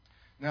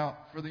Now,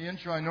 for the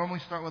intro, I normally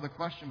start with a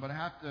question, but I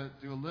have to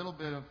do a little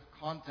bit of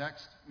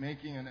context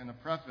making and a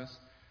preface.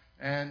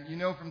 And you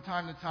know, from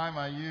time to time,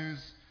 I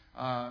use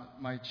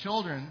my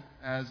children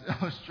as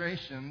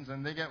illustrations,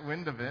 and they get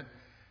wind of it.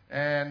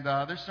 And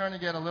they're starting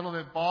to get a little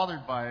bit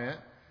bothered by it.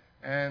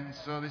 And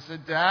so they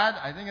said, "Dad,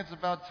 I think it's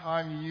about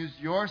time you use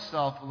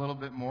yourself a little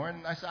bit more."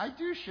 And I said, "I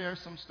do share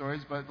some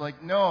stories, but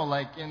no,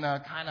 in a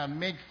kind of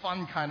make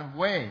fun kind of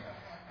way,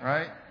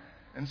 right?"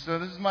 And so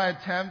this is my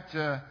attempt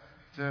to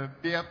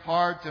be a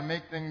part, to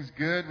make things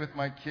good with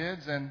my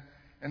kids, and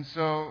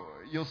so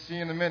you'll see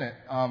in a minute.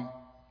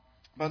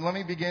 But let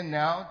me begin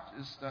now,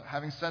 just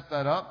having set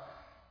that up,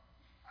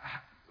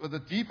 with a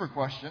deeper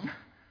question.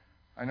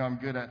 I know I'm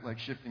good at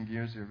shifting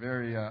gears here,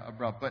 very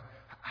abrupt, but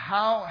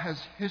how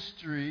has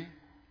history,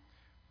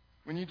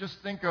 when you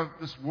just think of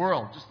this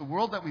world, just the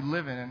world that we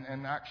live in,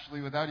 and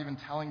actually without even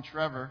telling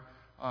Trevor,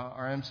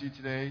 our MC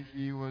today,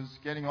 he was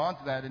getting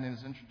onto that in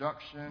his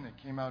introduction, it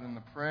came out in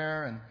the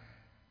prayer,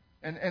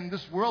 and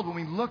this world, when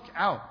we look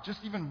out,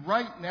 just even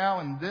right now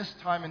in this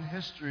time in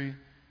history,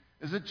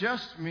 is it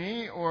just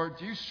me, or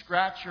do you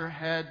scratch your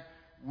head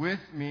with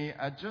me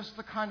at just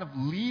the kind of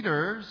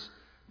leaders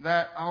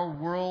that our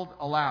world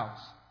allows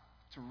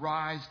to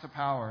rise to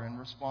power and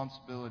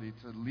responsibility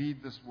to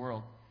lead this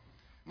world?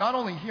 Not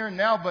only here and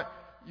now, but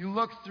you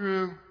look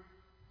through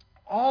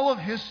all of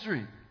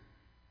history,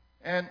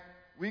 and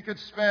we could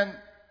spend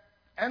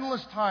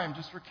endless time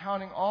just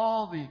recounting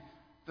all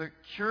the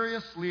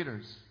curious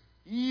leaders,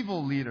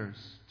 evil leaders,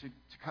 to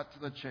cut to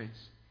the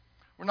chase.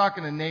 We're not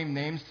going to name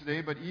names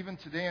today, but even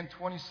today in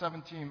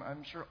 2017,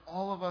 I'm sure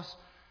all of us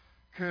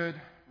could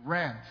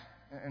rant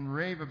and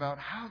rave about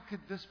how could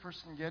this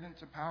person get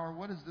into power,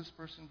 what is this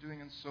person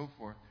doing, and so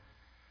forth.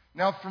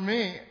 Now, for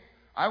me,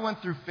 I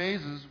went through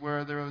phases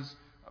where there was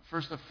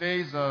first a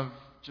phase of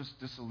just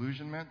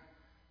disillusionment,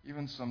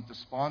 even some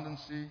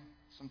despondency,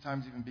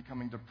 sometimes even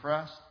becoming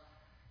depressed.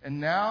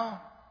 And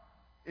now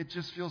it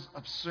just feels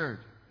absurd.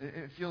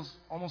 It feels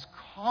almost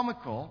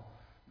comical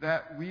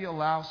that we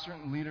allow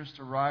certain leaders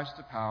to rise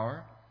to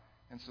power.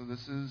 And so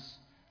this is,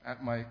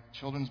 at my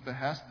children's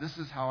behest, this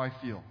is how I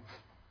feel.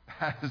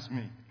 That is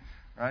me,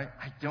 right?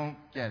 I don't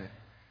get it.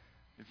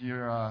 If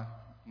you're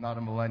not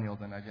a millennial,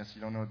 then I guess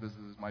you don't know what this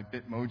is. My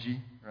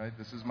Bitmoji, right?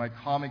 This is my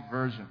comic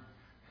version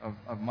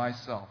of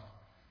myself.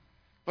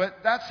 But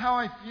that's how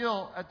I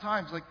feel at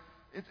times.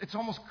 It's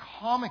almost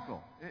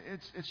comical.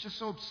 It's just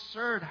so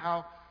absurd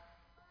how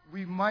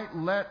we might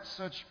let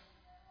such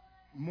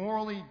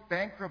morally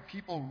bankrupt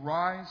people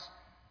rise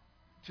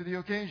to the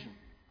occasion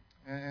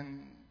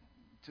and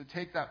to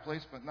take that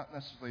place, but not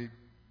necessarily,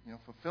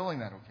 fulfilling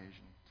that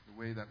occasion to the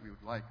way that we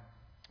would like,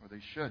 or they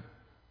should.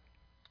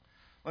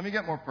 Let me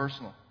get more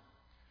personal.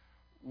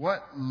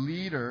 What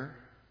leader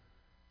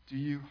do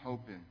you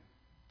hope in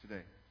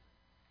today?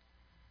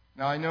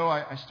 Now, I know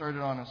I started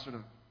on a sort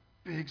of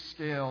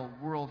big-scale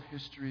world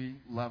history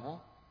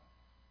level,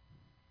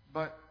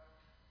 but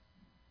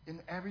in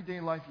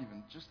everyday life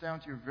even, just down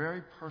to your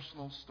very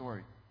personal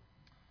story.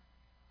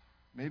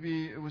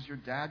 Maybe it was your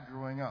dad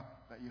growing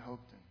up that you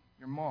hoped in,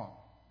 your mom.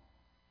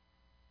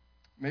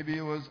 Maybe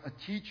it was a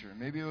teacher.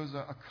 Maybe it was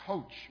a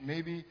coach.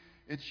 Maybe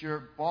it's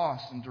your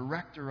boss and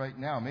director right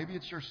now. Maybe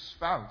it's your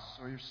spouse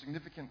or your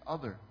significant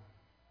other.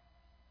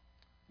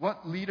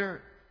 What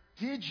leader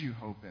did you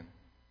hope in?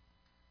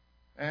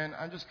 And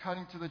I'm just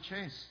cutting to the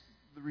chase.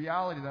 The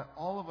reality that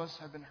all of us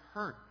have been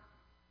hurt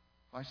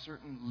by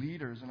certain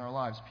leaders in our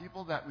lives,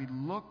 people that we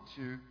look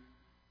to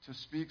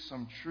speak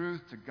some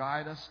truth, to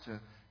guide us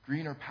to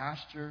greener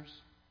pastures,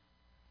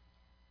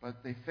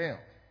 but they failed.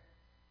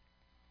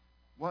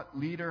 What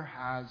leader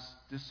has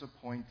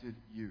disappointed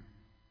you?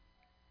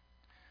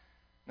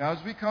 Now,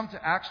 as we come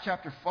to Acts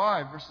chapter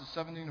 5, verses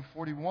 17 to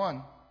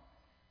 41,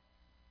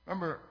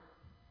 remember,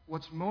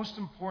 what's most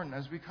important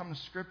as we come to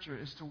Scripture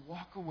is to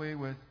walk away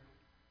with,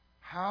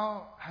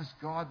 how has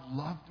God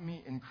loved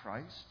me in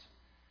Christ?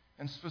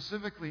 And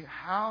specifically,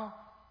 how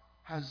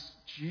has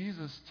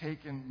Jesus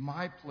taken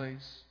my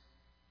place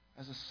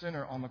as a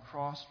sinner on the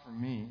cross for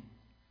me?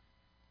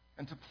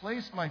 And to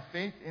place my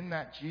faith in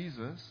that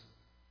Jesus.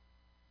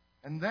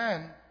 And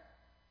then,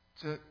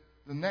 the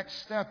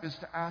next step is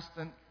to ask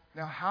then,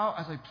 now how,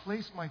 as I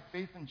place my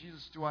faith in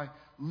Jesus, do I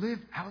live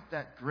out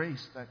that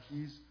grace that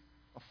He's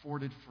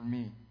afforded for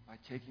me by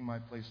taking my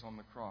place on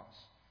the cross?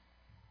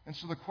 And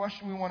so the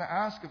question we want to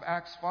ask of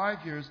Acts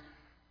 5 here is,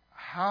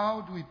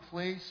 how do we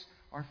place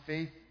our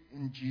faith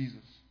in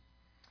Jesus?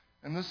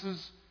 And this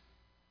is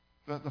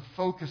the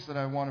focus that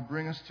I want to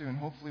bring us to, and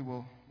hopefully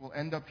we'll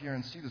end up here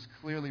and see this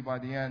clearly by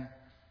the end.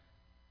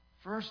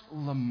 First,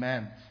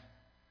 lament.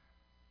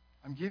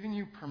 I'm giving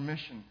you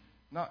permission,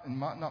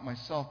 not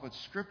myself, but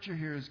Scripture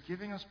here is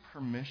giving us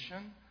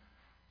permission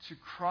to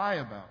cry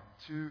about,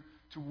 to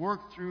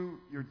work through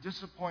your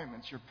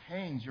disappointments, your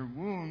pains, your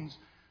wounds,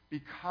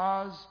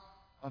 because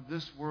of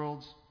this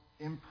world's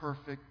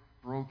imperfect,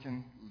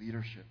 broken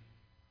leadership.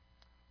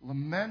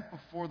 Lament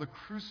before the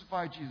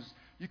crucified Jesus.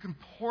 You can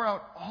pour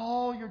out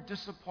all your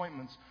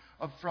disappointments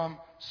from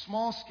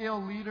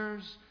small-scale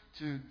leaders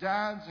to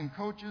dads and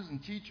coaches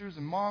and teachers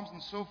and moms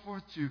and so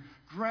forth, to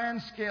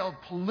grand-scale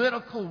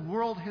political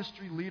world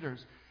history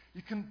leaders.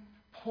 You can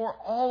pour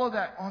all of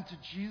that onto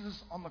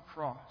Jesus on the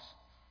cross.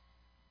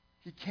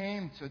 He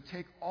came to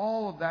take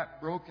all of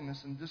that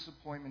brokenness and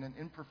disappointment and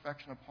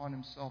imperfection upon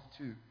himself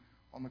too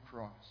on the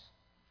cross.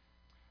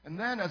 And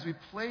then as we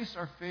place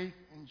our faith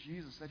in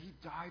Jesus, that he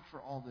died for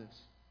all this,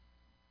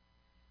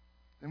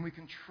 then we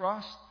can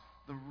trust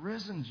the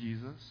risen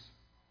Jesus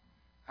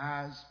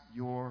as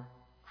your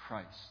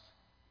Christ.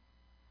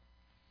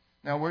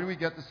 Now, where do we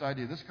get this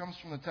idea? This comes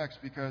from the text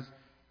because,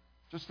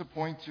 just to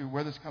point to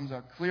where this comes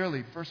out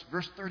clearly, first,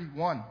 verse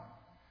 31.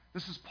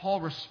 This is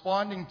Paul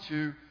responding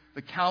to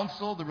the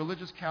council, the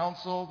religious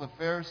council, the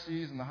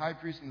Pharisees and the high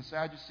priests and the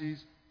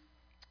Sadducees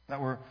that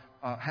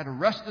had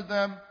arrested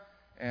them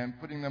and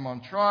putting them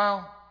on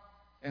trial.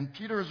 And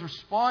Peter is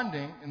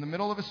responding in the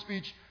middle of a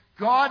speech.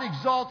 God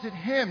exalted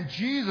him,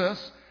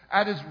 Jesus,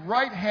 at his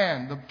right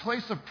hand, the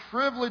place of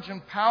privilege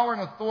and power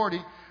and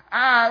authority,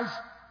 as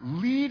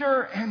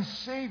leader and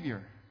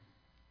Savior.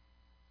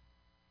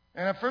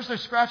 And at first I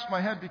scratched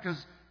my head because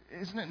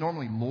isn't it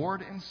normally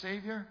Lord and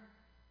Savior?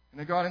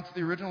 And I got into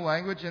the original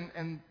language,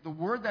 and the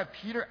word that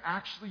Peter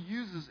actually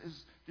uses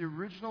is the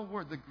original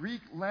word, the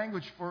Greek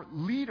language for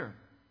leader.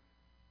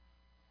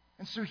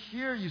 And so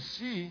here you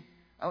see,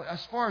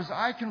 as far as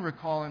I can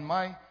recall in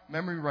my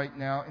memory right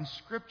now, in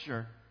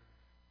Scripture,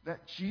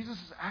 that Jesus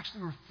is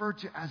actually referred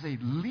to as a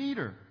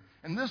leader.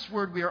 And this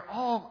word we are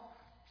all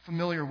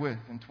familiar with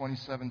in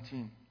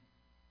 2017.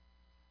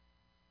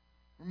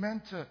 We're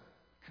meant to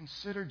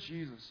consider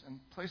Jesus and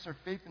place our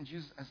faith in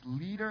Jesus as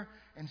leader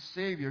and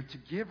Savior to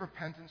give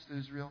repentance to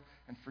Israel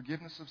and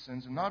forgiveness of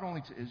sins. And not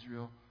only to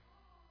Israel,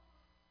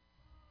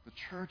 the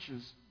church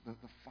is the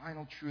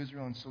final true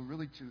Israel. And so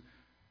really to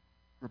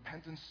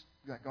repentance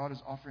that God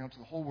is offering up to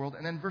the whole world.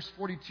 And then verse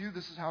 42,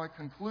 this is how it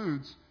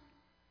concludes.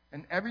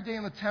 And every day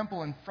in the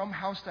temple and from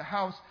house to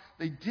house,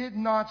 they did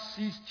not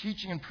cease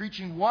teaching and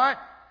preaching what?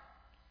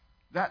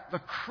 That the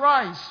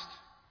Christ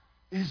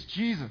is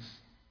Jesus.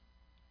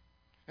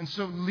 And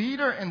so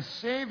leader and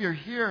Savior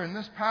here in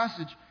this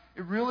passage,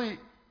 it really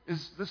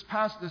is this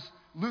passage,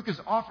 Luke is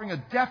offering a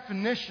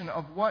definition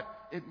of what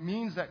it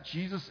means that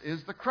Jesus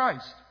is the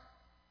Christ.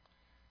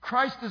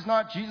 Christ is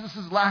not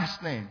Jesus'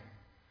 last name.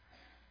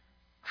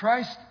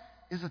 Christ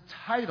is a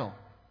title,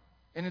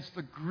 and it's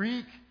the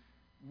Greek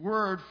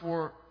word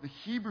for the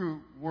Hebrew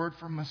word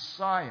for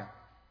Messiah.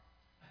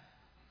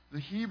 The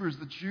Hebrews,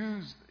 the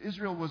Jews,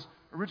 Israel was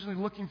originally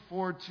looking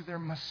forward to their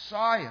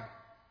Messiah.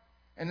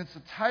 And it's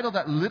a title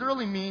that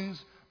literally means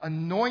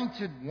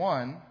anointed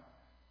one.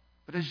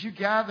 But as you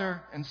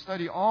gather and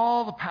study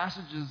all the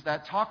passages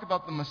that talk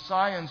about the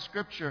Messiah in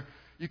Scripture,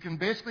 you can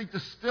basically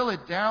distill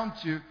it down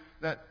to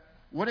that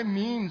what it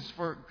means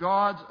for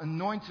God's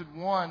anointed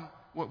one,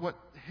 what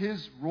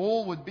his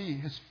role would be,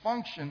 his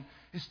function,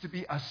 is to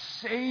be a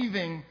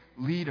saving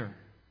leader.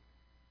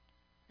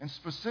 And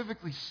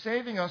specifically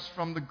saving us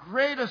from the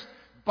greatest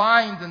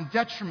bind and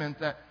detriment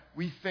that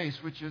we face,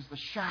 which is the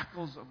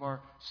shackles of our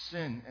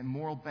sin and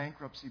moral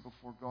bankruptcy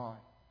before God.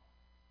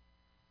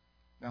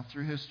 Now,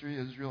 through history,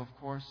 Israel,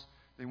 of course,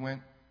 they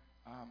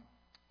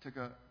took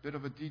a bit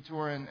of a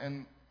detour,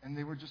 and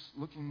they were just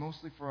looking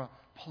mostly for a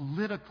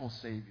political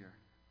savior,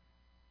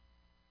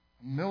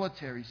 a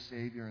military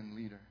savior and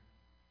leader.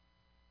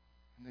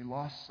 And they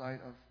lost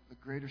sight of the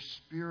greater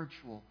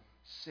spiritual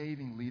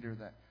saving leader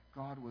that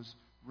God was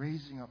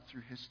raising up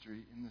through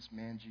history in this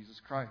man,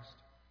 Jesus Christ.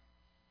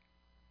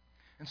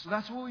 And so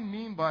that's what we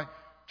mean by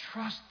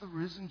trust the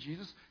risen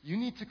Jesus. You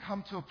need to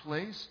come to a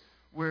place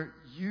where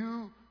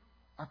you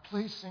are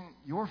placing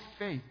your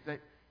faith,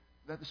 that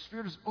the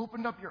Spirit has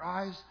opened up your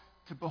eyes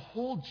to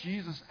behold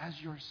Jesus as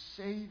your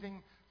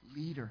saving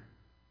leader.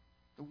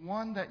 The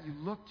one that you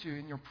look to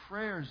in your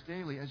prayers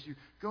daily, as you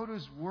go to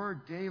His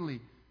Word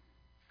daily.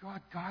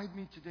 God, guide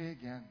me today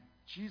again.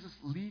 Jesus,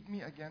 lead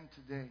me again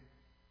today.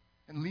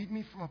 And lead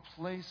me from a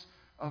place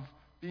of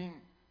being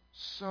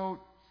so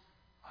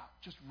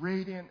just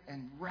radiant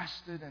and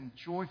rested and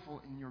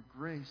joyful in your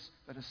grace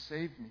that has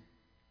saved me.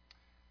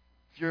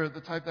 If you're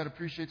the type that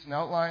appreciates an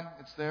outline,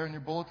 it's there in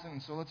your bulletin,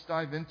 and so let's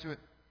dive into it.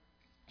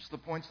 Just the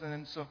points then.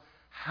 And so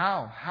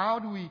how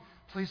do we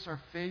place our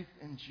faith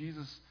in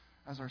Jesus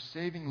as our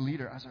saving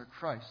leader, as our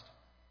Christ?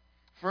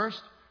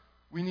 First,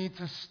 we need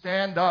to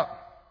stand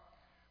up.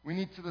 We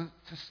need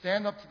to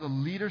stand up to the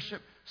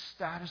leadership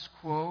status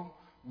quo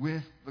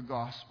with the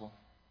gospel.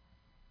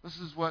 This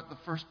is what the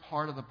first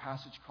part of the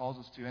passage calls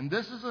us to. And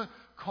this is a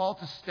call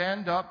to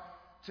stand up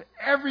to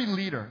every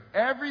leader,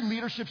 every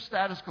leadership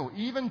status quo,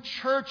 even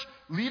church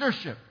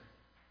leadership.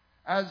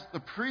 As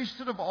the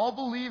priesthood of all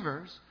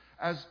believers,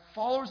 as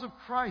followers of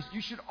Christ,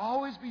 you should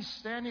always be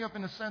standing up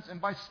in a sense. And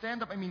by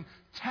stand up, I mean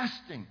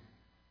testing.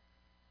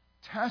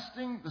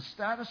 Testing the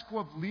status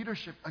quo of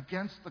leadership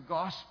against the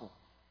gospel.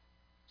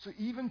 So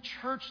even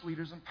church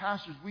leaders and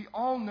pastors, we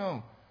all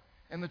know,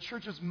 and the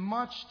church has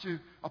much to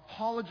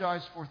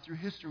apologize for through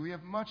history. We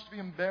have much to be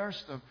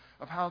embarrassed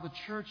of how the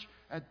church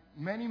at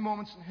many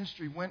moments in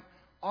history went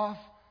off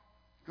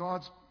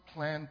God's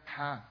planned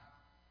path.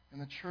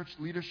 And the church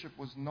leadership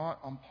was not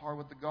on par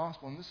with the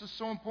gospel. And this is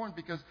so important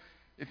because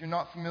if you're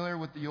not familiar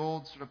with the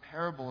old sort of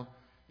parable,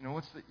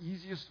 what's the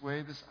easiest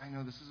way? I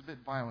know this is a bit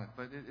violent,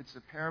 but it's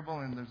a parable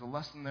and there's a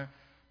lesson there.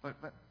 But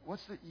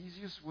what's the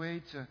easiest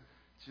way to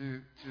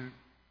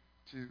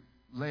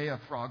lay a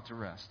frog to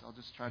rest? I'll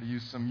just try to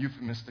use some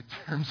euphemistic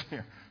terms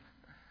here.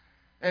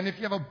 And if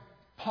you have a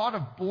pot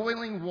of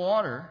boiling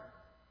water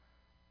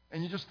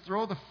and you just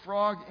throw the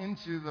frog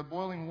into the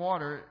boiling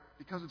water,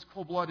 because it's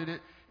cold-blooded,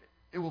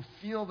 it will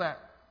feel that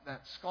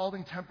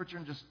scalding temperature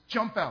and just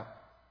jump out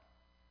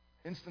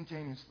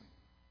instantaneously.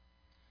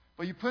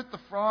 But you put the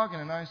frog in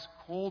a nice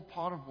cold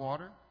pot of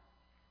water,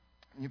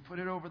 and you put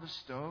it over the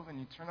stove, and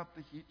you turn up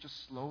the heat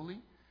just slowly.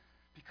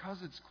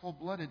 Because it's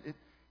cold-blooded, it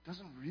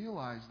doesn't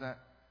realize that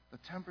the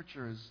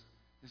temperature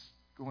is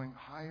going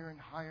higher and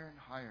higher and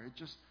higher. It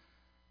just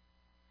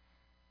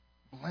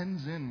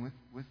blends in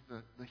with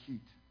the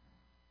heat,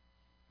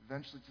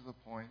 eventually to the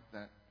point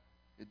that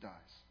it dies.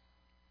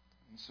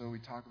 And so we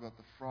talk about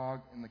the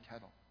frog in the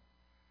kettle.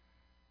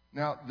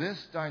 Now,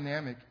 this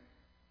dynamic,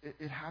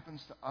 it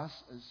happens to us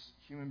as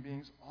human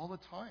beings all the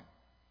time.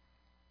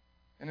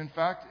 And in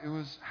fact, it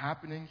was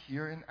happening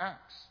here in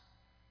Acts.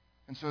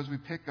 And so as we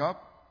pick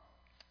up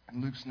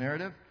in Luke's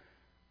narrative,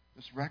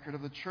 this record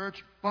of the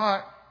church,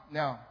 but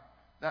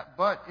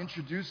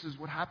introduces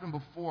what happened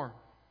before.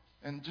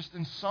 And just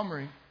in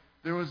summary,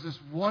 there was this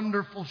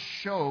wonderful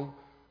show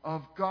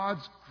of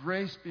God's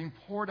grace being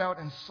poured out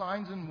and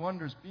signs and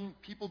wonders,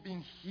 people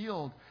being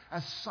healed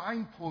as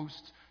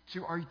signposts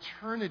to our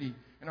eternity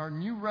and our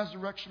new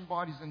resurrection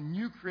bodies and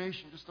new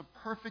creation, just a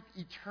perfect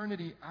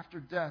eternity after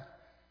death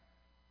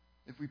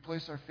if we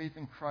place our faith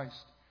in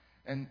Christ.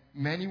 And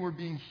many were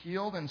being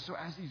healed, and so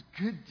as these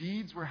good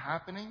deeds were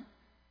happening,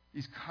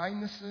 these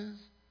kindnesses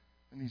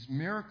and these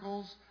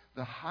miracles,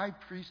 the high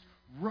priest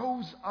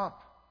rose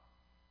up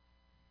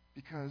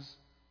because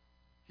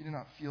he did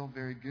not feel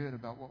very good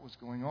about what was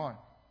going on.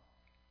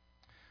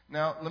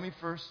 Now, let me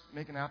first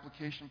make an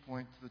application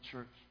point to the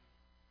church.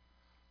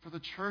 For the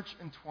church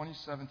in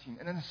 2017,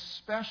 and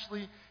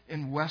especially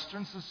in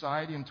Western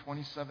society in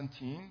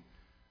 2017,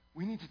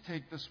 we need to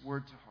take this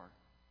word to heart.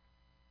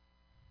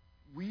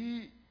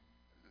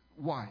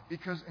 Why?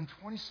 Because in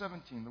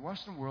 2017, the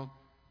Western world,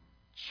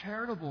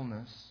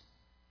 charitableness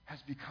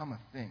has become a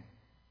thing.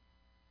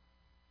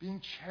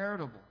 Being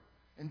charitable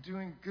and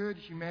doing good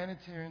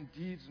humanitarian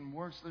deeds and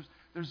works,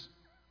 there's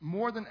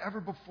more than ever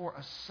before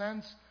a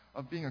sense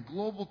of being a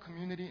global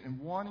community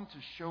and wanting to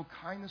show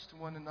kindness to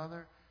one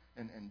another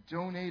and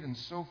donate and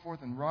so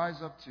forth and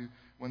rise up to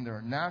when there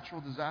are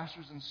natural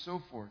disasters and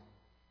so forth.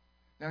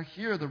 Now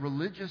here, the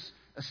religious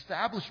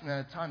establishment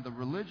at the time, the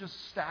religious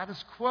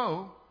status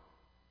quo,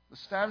 the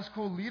status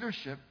quo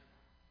leadership,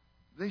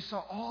 they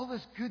saw all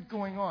this good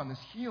going on,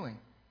 this healing.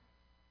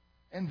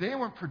 And they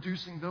weren't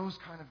producing those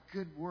kind of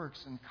good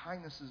works and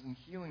kindnesses and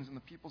healings in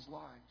the people's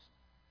lives.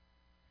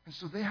 And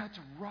so they had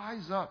to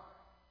rise up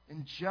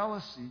in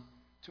jealousy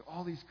to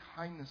all these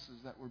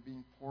kindnesses that were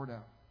being poured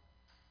out.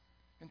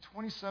 In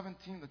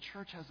 2017, the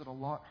church has it a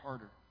lot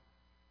harder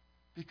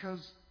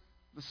because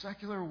the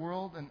secular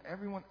world and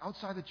everyone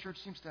outside the church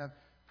seems to have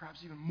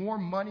perhaps even more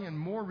money and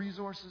more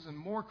resources and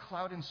more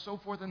clout and so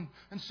forth. And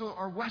so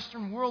our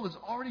Western world is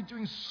already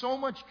doing so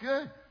much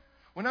good.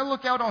 When I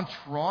look out on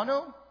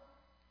Toronto,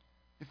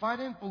 if I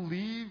didn't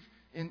believe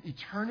in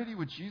eternity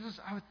with Jesus,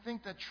 I would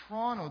think that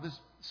Toronto, this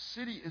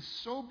city, is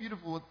so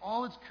beautiful with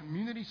all its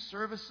community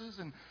services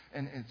and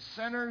its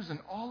centers and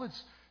all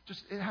its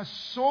it has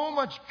so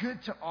much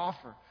good to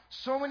offer.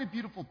 So many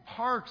beautiful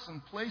parks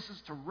and places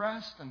to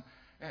rest.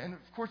 And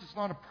of course, it's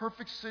not a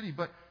perfect city,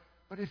 but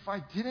if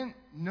I didn't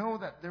know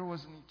that there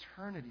was an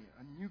eternity,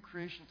 a new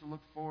creation to look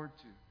forward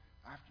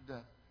to after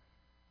death,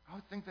 I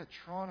would think that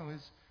Toronto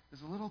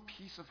is a little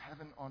piece of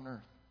heaven on earth.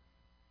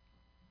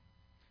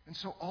 And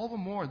so all the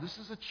more, this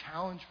is a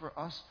challenge for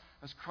us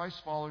as Christ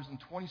followers in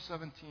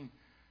 2017.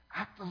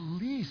 At the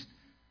least,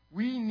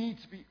 we need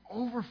to be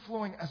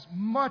overflowing as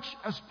much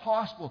as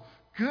possible.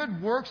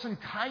 Good works and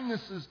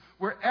kindnesses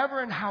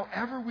wherever and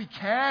however we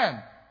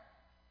can.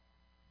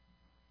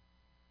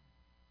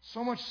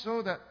 So much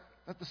so that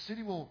the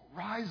city will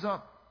rise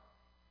up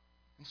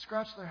and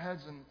scratch their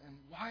heads and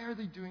why are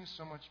they doing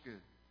so much good?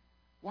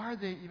 Why are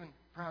they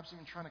perhaps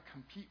even trying to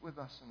compete with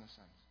us in a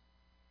sense?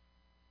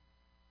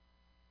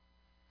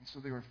 And so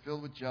they were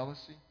filled with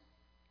jealousy.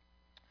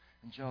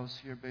 And jealousy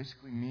here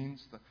basically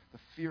means the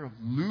fear of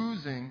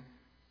losing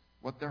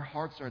what their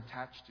hearts are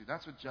attached to.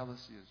 That's what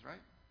jealousy is, right?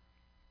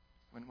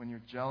 When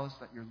you're jealous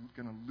that you're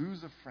going to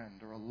lose a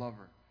friend or a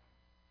lover.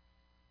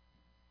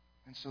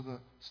 And so the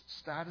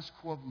status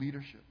quo of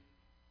leadership,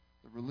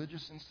 the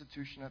religious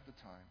institution at the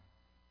time,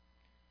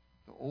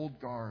 the old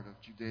guard of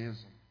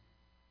Judaism,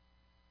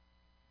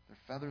 their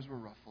feathers were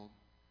ruffled.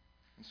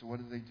 And so what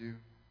did they do?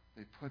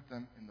 They put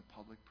them in the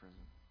public prison.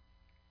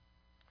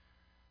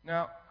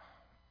 Now,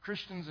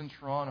 Christians in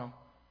Toronto,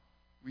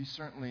 we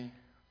certainly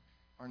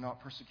are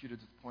not persecuted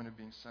to the point of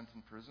being sent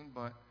in prison,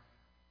 but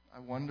I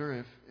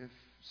wonder if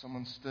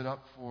someone stood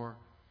up for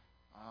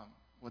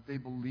what they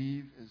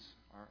believe is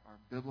our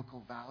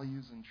biblical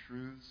values and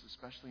truths,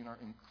 especially in our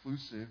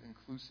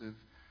inclusive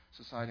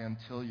society,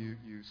 until you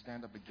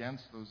stand up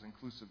against those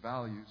inclusive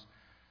values.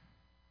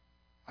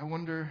 I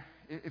wonder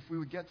if we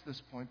would get to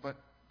this point, but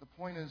the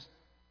point is,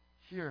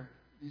 here,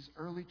 these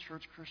early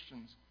church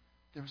Christians,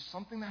 there was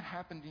something that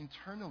happened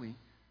internally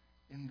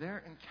in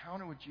their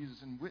encounter with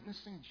Jesus and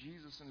witnessing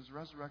Jesus and his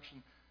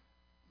resurrection,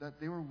 that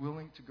they were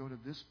willing to go to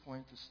this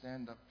point to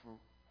stand up for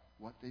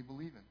what they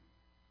believe in.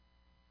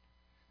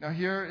 Now,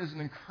 here is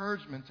an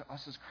encouragement to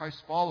us as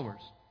Christ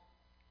followers.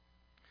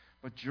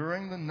 But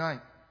during the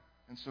night,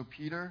 and so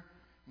Peter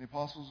and the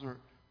apostles are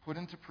put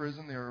into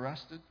prison, they are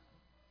arrested.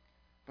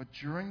 But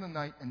during the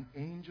night, an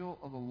angel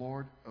of the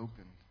Lord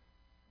opened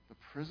the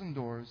prison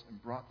doors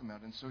and brought them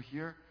out. And so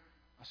here,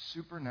 a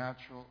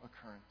supernatural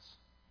occurrence.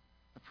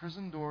 The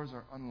prison doors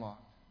are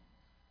unlocked.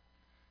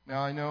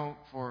 Now, I know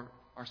for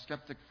our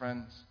skeptic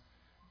friends,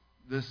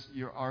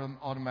 you're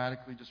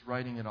automatically just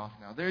writing it off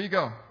now. There you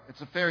go.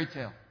 It's a fairy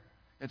tale.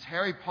 It's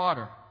Harry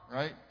Potter,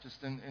 right?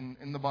 Just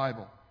in the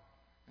Bible.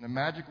 And a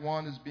magic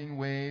wand is being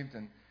waved,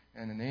 and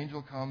an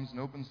angel comes and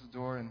opens the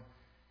door.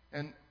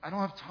 And I don't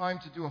have time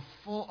to do a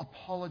full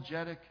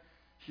apologetic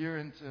here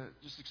into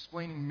just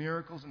explaining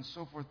miracles and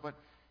so forth, but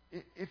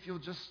if you'll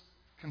just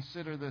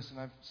consider this, and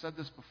I've said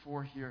this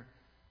before here,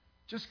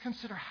 just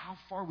consider how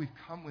far we've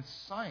come with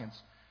science.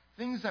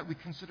 Things that we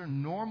consider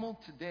normal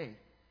today.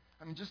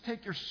 I mean, just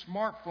take your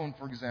smartphone,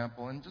 for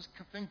example, and just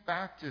think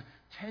back to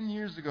 10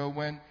 years ago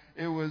when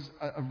it was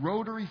a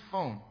rotary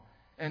phone.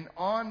 And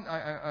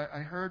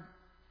I heard,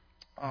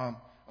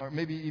 or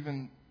maybe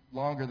even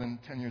longer than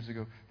 10 years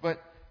ago, but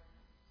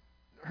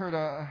heard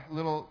a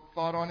little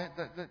thought on it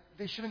that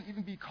they shouldn't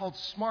even be called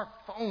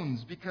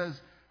smartphones,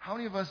 because how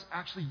many of us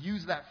actually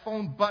use that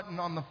phone button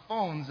on the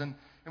phones, and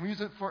we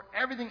use it for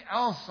everything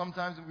else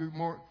sometimes. We're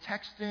more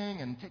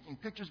texting and taking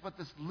pictures, but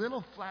this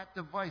little flat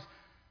device,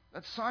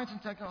 that science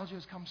and technology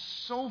has come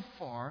so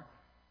far,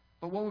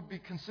 but what would be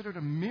considered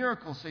a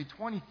miracle, say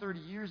 20, 30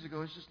 years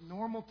ago, is just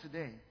normal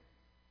today.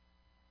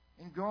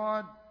 And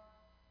God,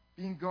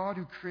 being God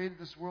who created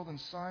this world and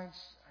science,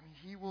 I mean,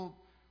 He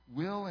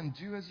will and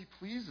do as He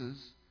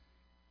pleases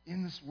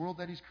in this world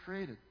that He's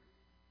created.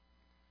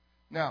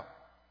 Now,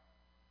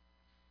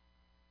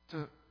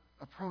 to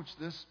approach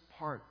this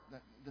part,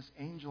 this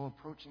angel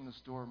approaching this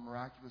door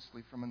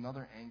miraculously from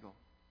another angle,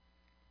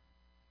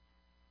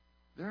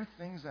 there are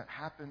things that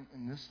happen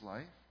in this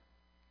life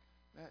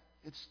that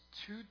it's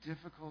too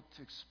difficult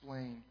to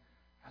explain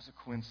as a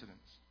coincidence.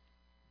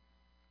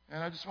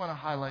 And I just want to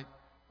highlight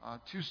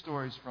two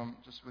stories from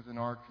just within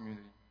our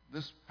community.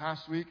 This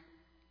past week,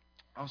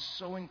 I was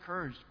so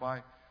encouraged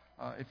by,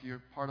 if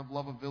you're part of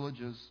Love of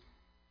Village's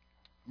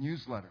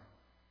newsletter.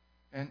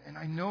 And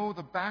I know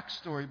the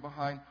backstory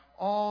behind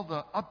all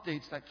the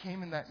updates that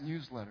came in that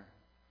newsletter.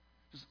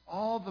 Just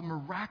all the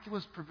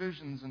miraculous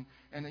provisions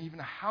and even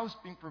a house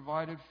being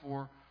provided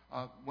for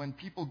when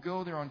people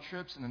go there on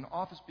trips, and an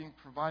office being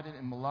provided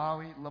in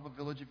Malawi. Love of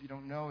Village, if you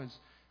don't know, is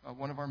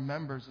one of our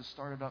members has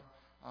started up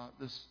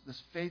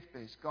this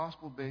faith-based,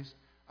 gospel-based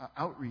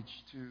outreach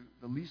to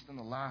the least and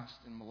the last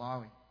in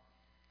Malawi.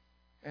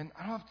 And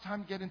I don't have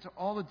time to get into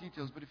all the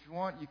details, but if you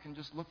want, you can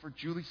just look for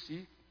Julie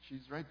C.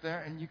 She's right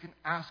there, and you can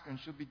ask her, and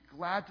she'll be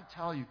glad to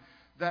tell you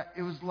that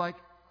it was like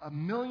a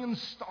million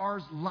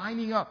stars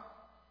lining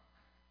up,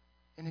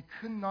 and it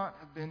could not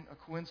have been a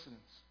coincidence.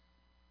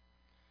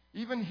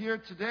 Even here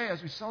today,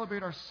 as we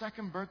celebrate our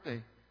second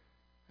birthday,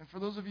 and for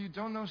those of you who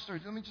don't know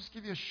stories, let me just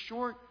give you a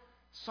short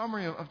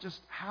summary of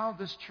just how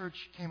this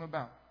church came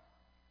about.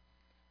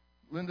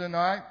 Linda and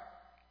I,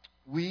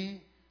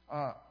 we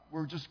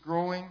were just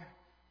growing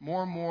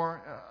more and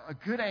more a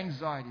good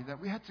anxiety that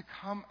we had to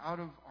come out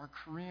of our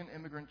Korean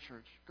immigrant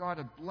church. God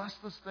had blessed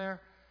us there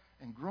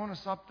and grown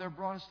us up there,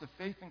 brought us to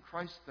faith in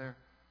Christ there.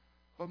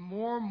 But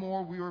more and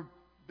more we were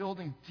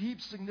building deep,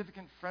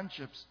 significant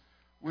friendships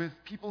with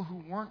people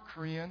who weren't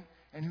Korean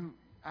and who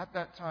at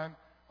that time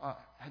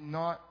had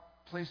not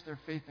placed their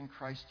faith in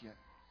Christ yet.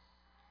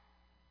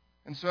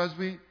 And so as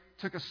we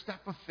took a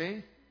step of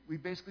faith, we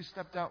basically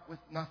stepped out with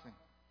nothing.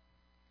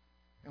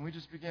 And we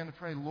just began to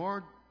pray,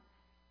 Lord,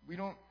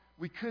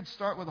 we could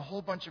start with a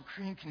whole bunch of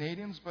Korean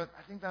Canadians, but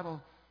I think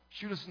that'll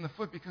shoot us in the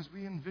foot, because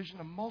we envision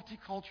a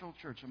multicultural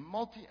church, a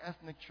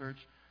multi-ethnic church,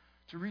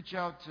 to reach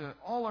out to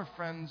all our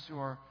friends who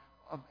are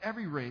of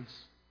every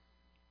race.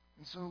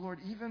 And so, Lord,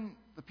 even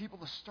the people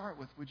to start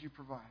with, would you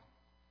provide?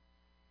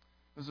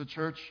 There's a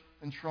church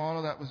in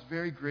Toronto that was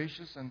very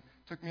gracious and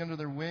took me under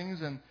their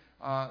wings, and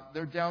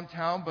they're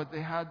downtown, but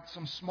they had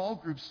some small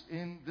groups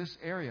in this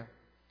area.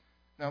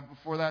 Now,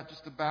 before that,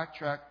 just to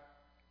backtrack,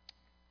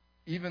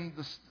 even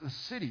the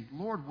city,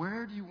 Lord,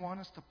 where do you want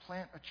us to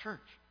plant a church?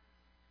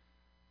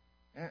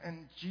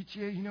 And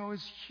GTA,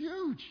 is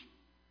huge.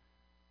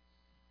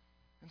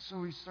 And so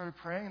we started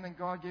praying, and then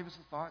God gave us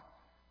a thought.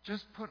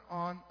 Just put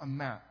on a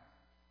map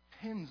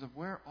pins of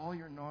where all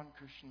your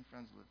non-Christian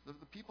friends live,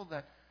 the people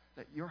that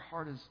your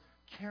heart is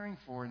caring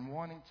for and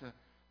wanting to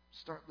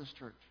start this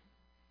church.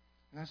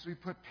 And as we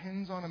put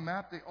pins on a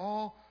map, they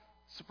all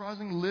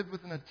surprisingly lived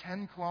within a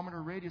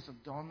 10-kilometer radius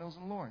of Don Mills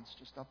and Lawrence,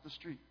 just up the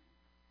street.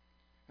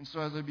 And so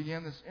as I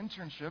began this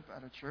internship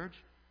at a church,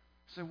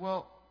 I said,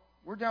 well,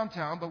 we're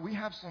downtown, but we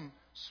have some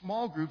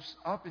small groups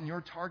up in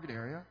your target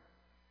area.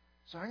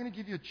 So I'm going to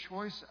give you a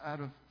choice out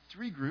of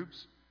 3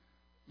 groups.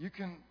 You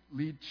can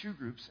lead 2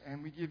 groups,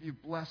 and we give you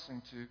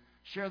blessing to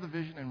share the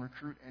vision and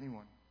recruit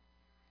anyone.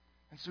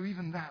 And so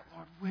even that,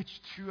 Lord,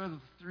 which 2 out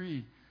of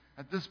 3?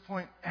 At this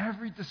point,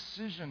 every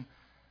decision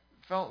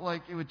felt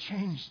like it would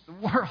change the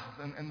world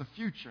and the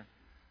future.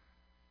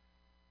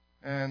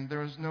 And there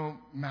was no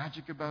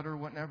magic about it or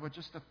whatever, but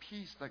just a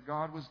peace that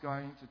God was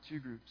guiding to 2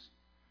 groups.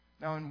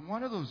 Now, in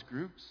one of those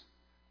groups,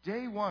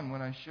 day 1,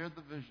 when I shared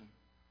the vision,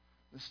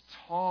 this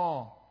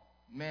tall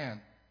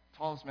man,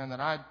 tallest man that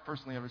I'd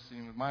personally ever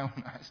seen with my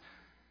own eyes,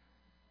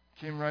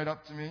 came right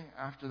up to me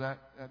after that,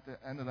 at the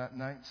end of that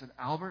night, and said,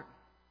 Albert,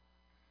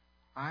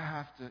 I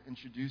have to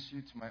introduce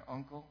you to my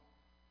uncle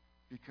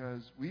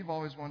because we've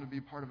always wanted to be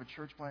part of a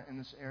church plant in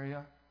this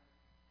area,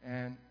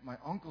 and my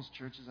uncle's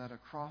church is at a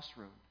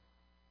crossroad.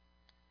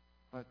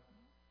 But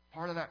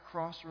part of that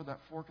crossroad,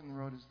 that fork in the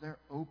road, is they're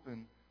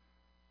open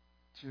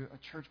to a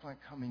church plant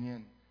coming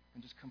in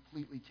and just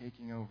completely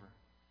taking over.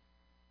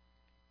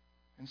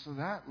 And so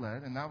that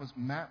led, and that was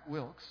Matt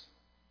Wilkes,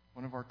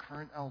 one of our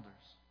current elders.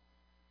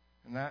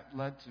 And that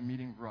led to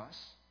meeting Russ,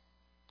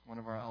 one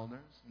of our elders.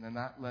 And then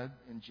that led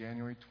in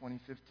January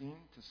 2015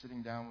 to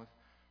sitting down with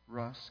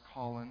Russ,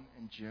 Colin,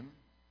 and Jim.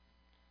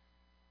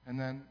 And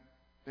then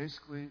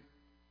basically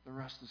the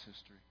rest is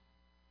history.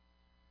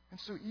 And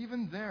so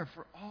even there,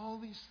 for all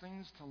these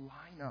things to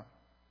line up,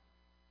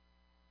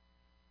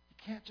 you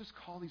can't just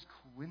call these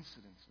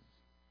coincidences.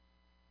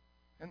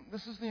 And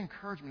this is the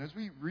encouragement as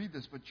we read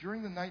this. But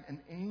during the night,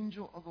 an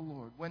angel of the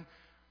Lord,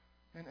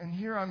 and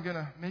here I'm going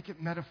to make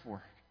it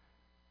metaphoric.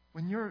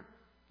 When your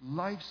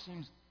life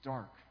seems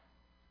dark,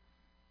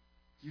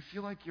 you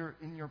feel like you're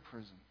in your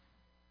prison.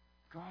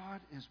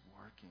 God is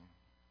working.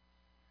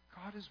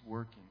 God is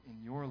working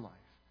in your life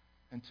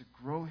and to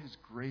grow His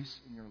grace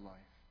in your life.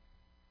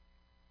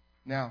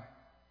 Now,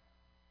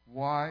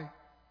 why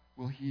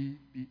will He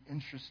be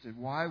interested?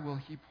 Why will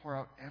He pour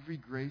out every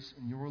grace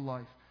in your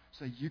life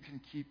so that you can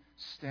keep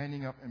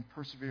standing up and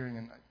persevering?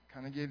 And I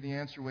kind of gave the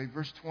answer away.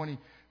 Verse 20,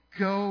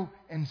 go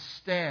and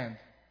stand.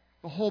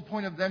 The whole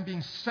point of them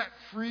being set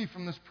free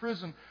from this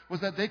prison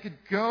was that they could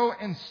go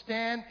and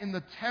stand in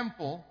the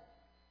temple.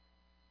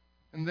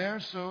 And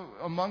there, so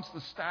amongst the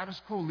status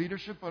quo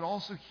leadership, but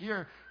also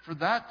here, for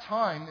that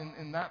time,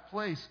 in that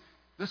place,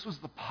 this was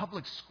the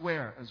public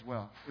square as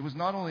well. It was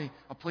not only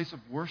a place of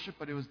worship,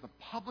 but it was the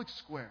public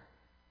square.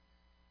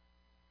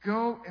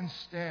 Go and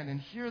stand.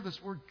 And here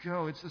this word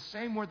go, it's the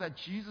same word that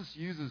Jesus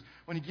uses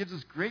when He gives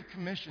His great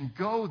commission,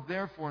 go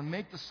therefore and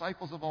make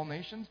disciples of all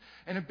nations.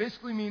 And it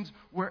basically means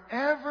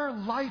wherever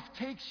life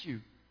takes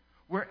you,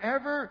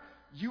 wherever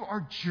you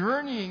are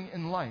journeying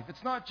in life,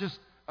 it's not just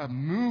a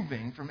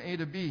moving from A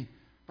to B,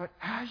 but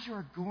as you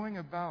are going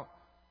about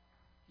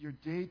your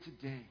day to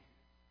day,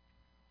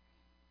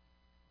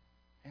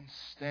 and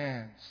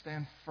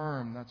stand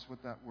firm, that's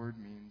what that word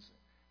means,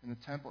 in the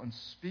temple, and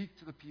speak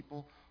to the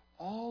people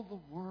all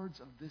the words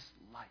of this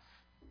life.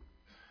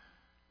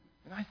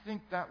 And I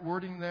think that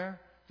wording there,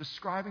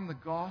 describing the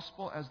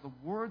gospel as the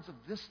words of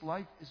this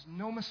life, is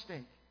no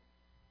mistake.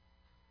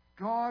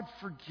 God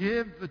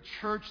forgive the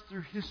church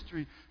through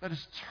history that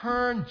has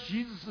turned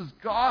Jesus'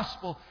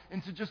 gospel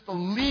into just a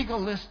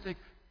legalistic,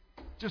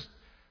 just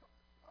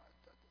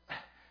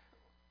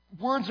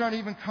words aren't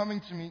even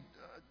coming to me,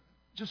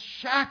 just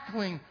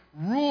shackling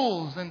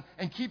rules and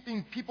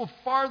keeping people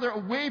farther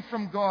away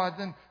from God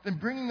than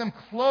bringing them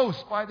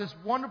close by this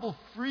wonderful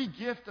free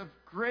gift of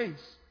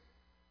grace.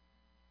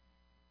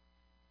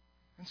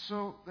 And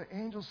so the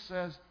angel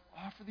says,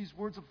 offer these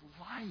words of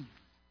life.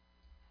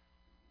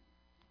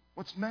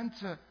 What's meant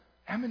to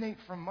emanate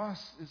from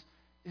us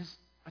is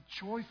a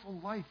joyful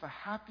life, a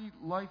happy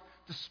life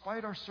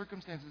despite our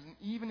circumstances. And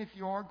even if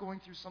you are going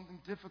through something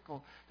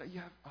difficult, that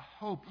you have a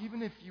hope.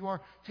 Even if you are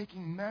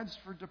taking meds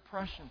for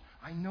depression,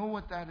 I know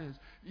what that is.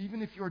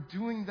 Even if you're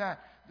doing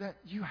that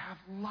you have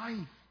life.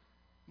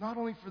 Not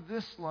only for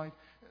this life,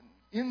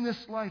 in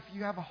this life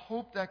you have a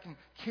hope that can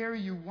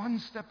carry you one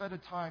step at a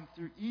time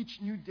through each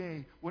new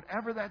day,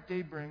 whatever that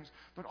day brings,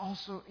 but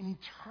also an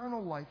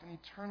eternal life, an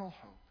eternal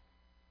hope.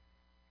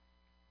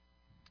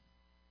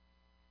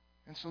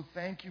 And so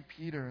thank you,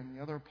 Peter and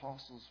the other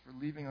apostles, for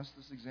leaving us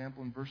this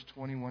example in verse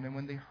 21. And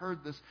when they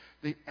heard this,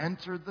 they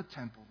entered the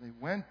temple. They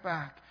went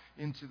back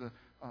into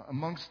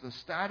amongst the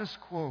status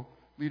quo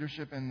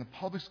leadership in the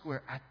public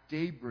square at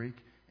daybreak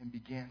and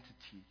began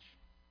to teach.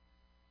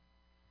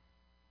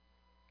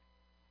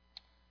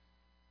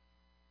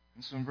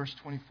 And so in verse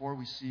 24,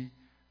 we see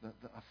the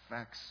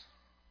effects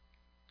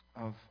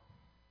of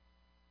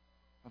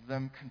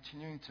them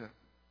continuing to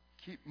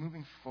keep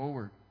moving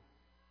forward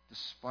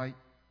despite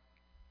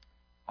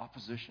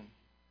opposition.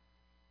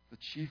 The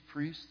chief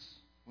priests,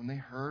 when they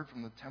heard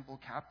from the temple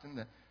captain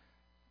that,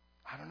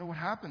 I don't know what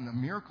happened, a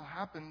miracle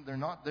happened, they're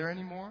not there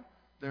anymore,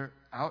 they're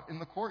out in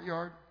the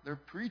courtyard, they're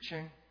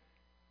preaching,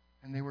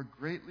 And they were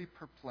greatly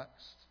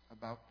perplexed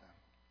about them,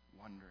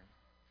 wondering.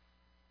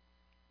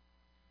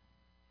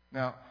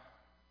 Now,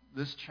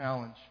 this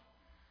challenge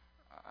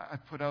I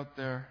put out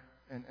there,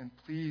 and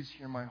please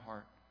hear my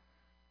heart,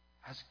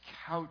 as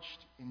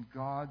couched in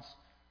God's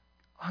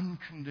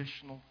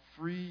unconditional,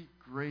 free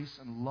grace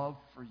and love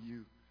for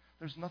you.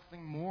 There's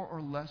nothing more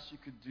or less you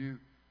could do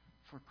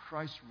for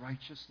Christ's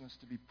righteousness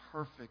to be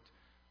perfect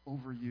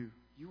over you.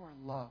 You are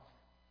loved.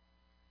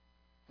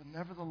 But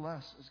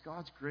nevertheless, as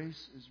God's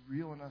grace is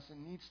real in us, it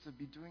needs to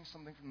be doing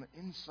something from the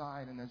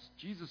inside. And as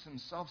Jesus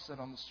himself said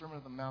on the Sermon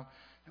on the Mount,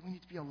 that we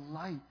need to be a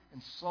light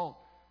and salt,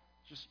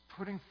 just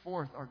putting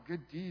forth our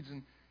good deeds.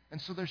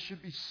 And so there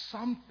should be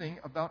something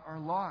about our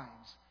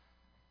lives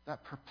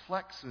that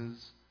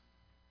perplexes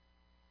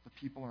the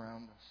people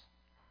around us.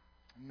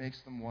 It makes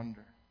them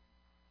wonder.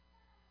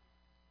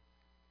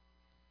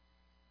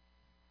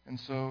 And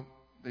so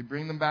they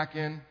bring them back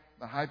in.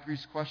 The high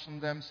priest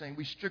questioned them, saying,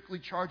 "We strictly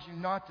charge you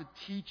not to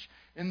teach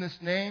in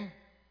this name.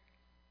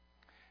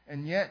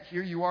 And yet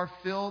here you are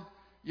filled.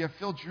 You have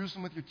filled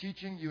Jerusalem with your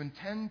teaching. You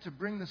intend to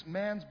bring this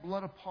man's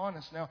blood upon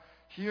us." Now,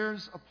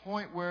 here's a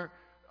point where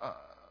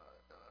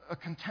a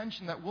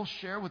contention that we'll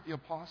share with the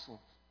apostles.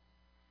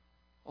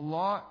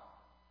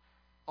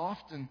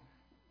 Often,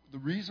 the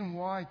reason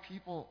why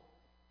people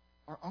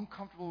are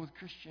uncomfortable with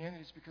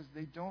Christianity is because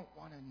they don't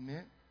want to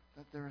admit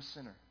that they're a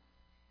sinner.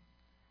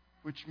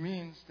 Which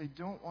means they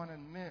don't want to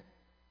admit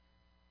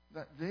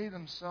that they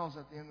themselves,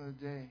 at the end of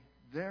the day,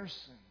 their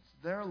sins,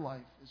 their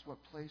life is what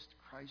placed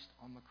Christ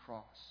on the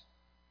cross.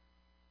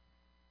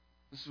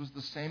 This was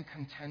the same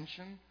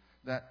contention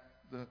that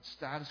the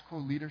status quo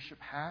leadership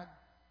had.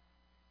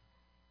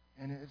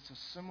 And it's a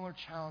similar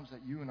challenge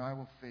that you and I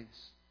will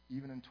face,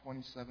 even in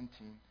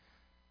 2017.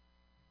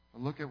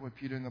 But look at what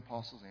Peter and the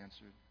apostles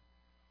answered.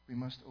 We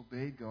must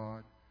obey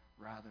God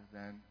rather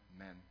than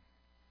men.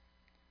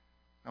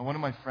 Now, one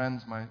of my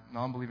friends, my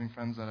non-believing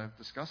friends that I've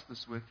discussed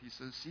this with, he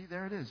says, "See,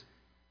 there it is.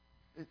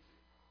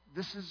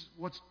 This is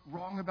what's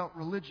wrong about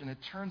religion.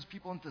 It turns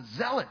people into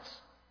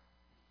zealots."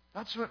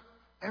 That's what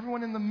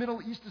everyone in the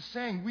Middle East is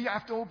saying. We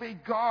have to obey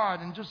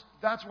God, and just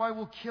that's why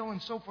we'll kill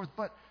and so forth.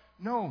 But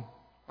no,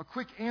 a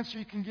quick answer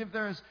you can give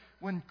there is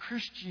when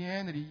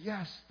Christianity,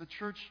 yes, the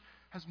church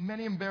has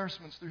many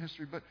embarrassments through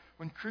history, but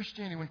when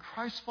Christianity, when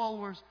Christ's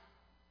followers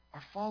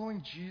are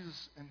following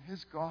Jesus and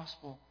his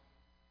gospel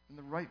in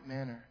the right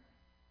manner,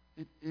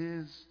 it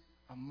is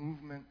a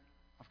movement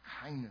of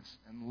kindness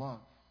and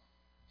love.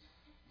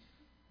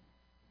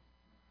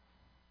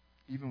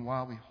 Even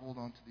while we hold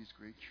on to these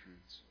great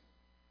truths.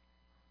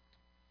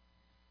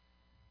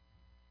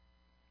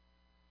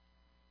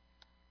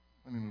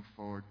 Let me move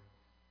forward.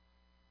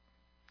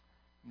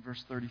 In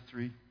verse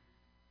 33,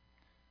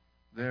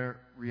 their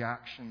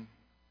reaction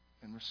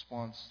and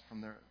response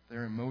from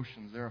their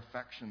emotions, their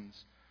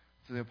affections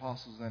to the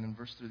apostles then in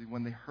verse 30,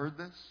 when they heard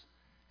this,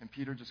 and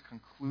Peter just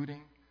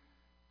concluding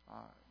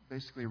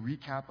basically a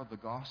recap of the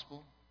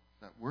gospel,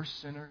 that we're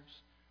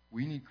sinners,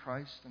 we need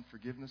Christ and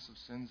forgiveness of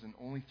sins, and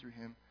only through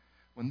him.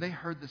 When they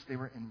heard this, they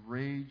were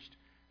enraged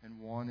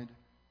and wanted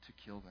to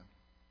kill them.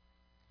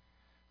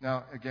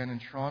 Now, again, in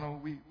Toronto,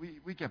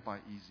 we get by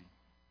easy.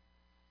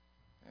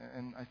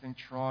 And I think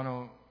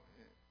Toronto,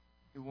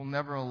 it will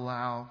never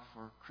allow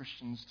for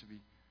Christians to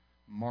be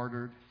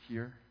martyred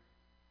here.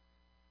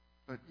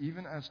 But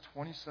even as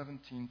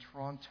 2017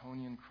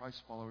 Torontonian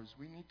Christ followers,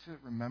 we need to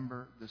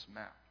remember this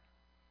map.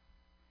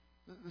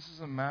 This is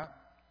a map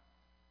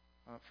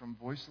from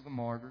Voice of the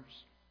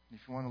Martyrs. And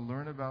if you want to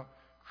learn about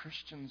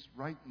Christians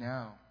right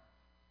now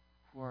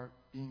who are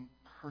being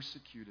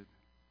persecuted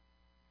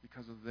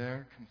because of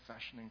their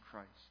confession in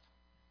Christ,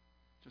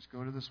 just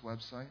go to this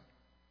website.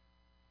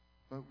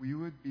 But we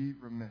would be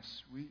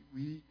remiss.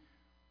 We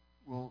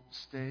will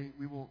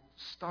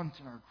stunt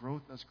in our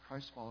growth as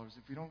Christ followers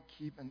if we don't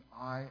keep an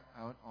eye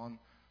out on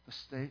the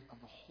state of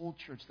the whole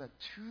church, that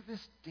to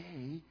this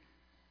day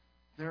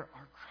there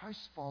are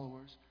Christ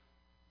followers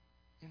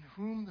in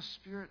whom the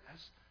Spirit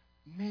has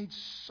made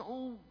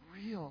so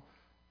real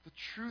the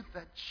truth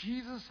that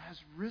Jesus has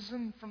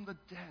risen from the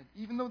dead,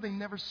 even though they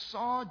never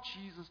saw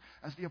Jesus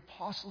as the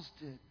apostles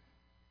did,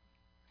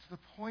 to the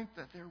point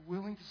that they're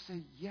willing to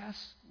say,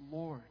 "Yes,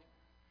 Lord,"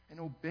 and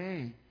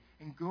obey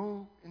and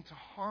go into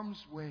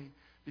harm's way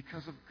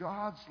because of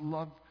God's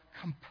love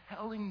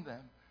compelling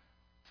them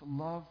to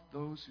love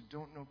those who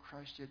don't know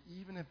Christ yet,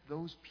 even if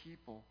those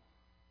people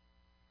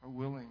are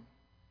willing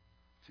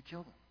to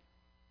kill them.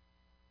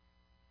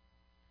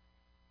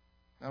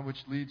 Now,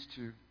 which leads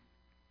to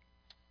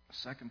a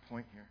second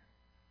point here.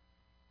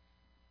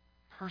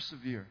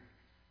 Persevere.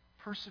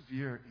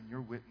 Persevere in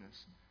your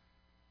witness,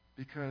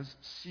 because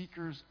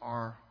seekers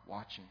are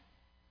watching.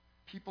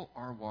 People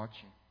are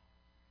watching.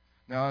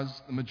 Now,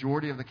 as the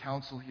majority of the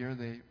council here,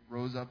 they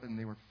rose up and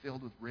they were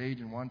filled with rage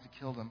and wanted to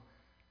kill them.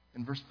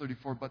 In verse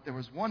 34, but there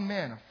was one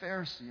man, a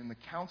Pharisee, in the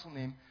council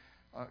named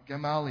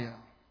Gamaliel,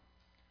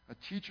 a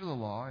teacher of the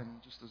law.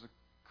 And just as a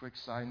quick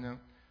side note,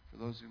 for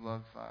those who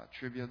love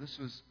trivia, this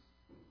was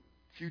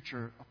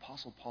future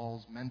Apostle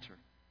Paul's mentor.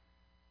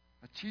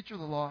 a teacher of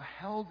the law,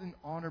 held in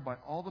honor by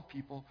all the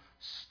people,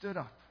 stood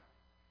up.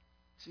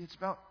 See,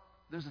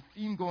 there's a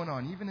theme going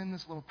on. Even in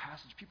this little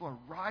passage, people are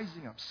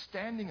rising up,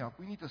 standing up.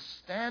 We need to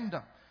stand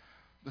up.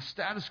 The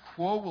status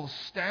quo will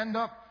stand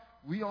up.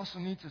 We also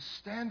need to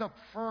stand up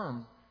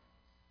firm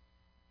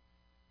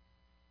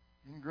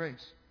in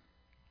grace.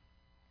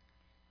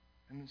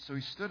 And so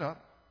he stood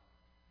up,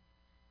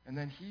 and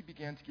then he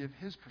began to give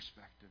his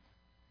perspective.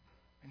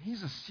 And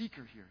he's a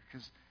seeker here,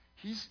 because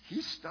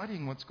he's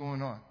studying what's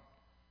going on.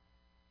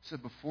 He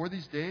said, before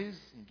these days,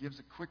 he gives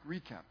a quick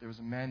recap. There was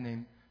a man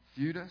named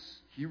Theudas.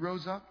 He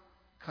rose up,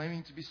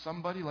 claiming to be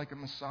somebody like a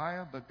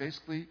Messiah, but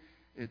basically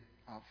it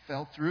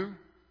fell through.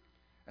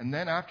 And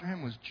then after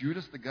him was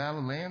Judas the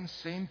Galilean.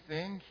 Same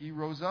thing. He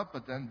rose up,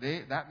 but then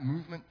that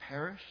movement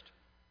perished.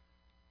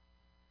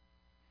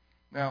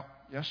 Now,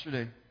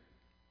 yesterday,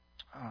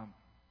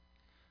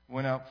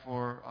 went out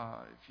for,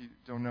 if you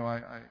don't know,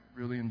 I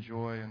really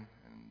enjoy, and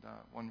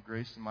one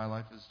grace in my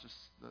life is just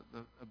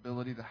the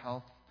ability, the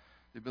health,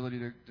 the ability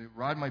to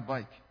ride my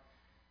bike.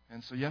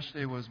 And so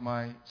yesterday was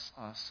my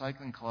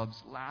cycling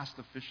club's last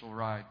official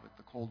ride with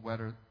the cold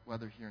weather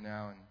here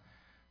now and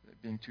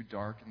it being too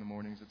dark in the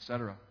mornings,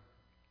 etc.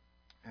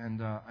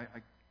 And I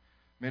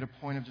made a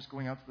point of just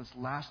going out to this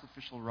last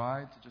official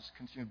ride to just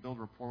continue to build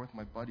rapport with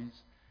my buddies.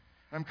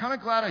 And I'm kind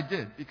of glad I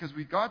did, because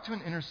we got to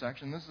an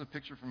intersection. This is a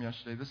picture from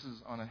yesterday. This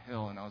is on a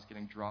hill, and I was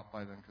getting dropped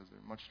by them because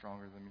they're much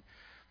stronger than me.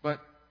 But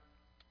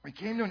we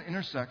came to an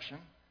intersection,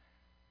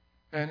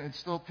 and it's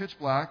still pitch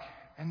black,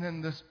 and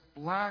then this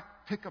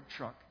black pickup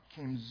truck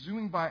came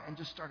zooming by and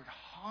just started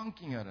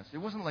honking at us. It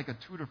wasn't like a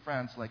Tour de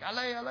France, like,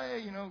 allez,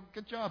 allez,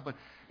 good job. But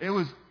it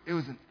was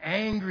an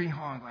angry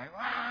honk, like,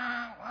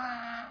 wah,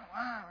 wah,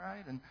 wah,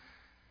 right?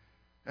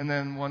 And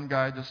then one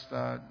guy just,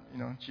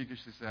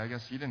 cheekishly said, I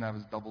guess he didn't have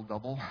his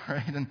double-double,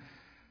 right?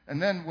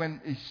 And then when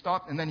he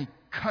stopped, and then he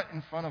cut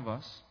in front of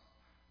us,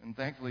 and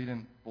thankfully he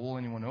didn't bowl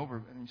anyone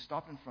over, and he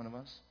stopped in front of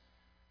us,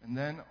 and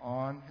then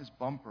on his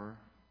bumper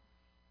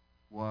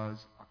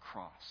was a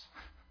cross.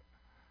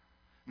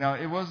 Now,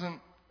 it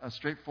wasn't a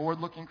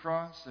straightforward-looking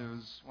cross. It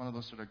was one of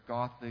those sort of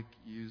Gothic,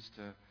 used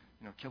to,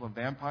 kill a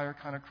vampire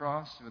kind of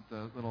cross with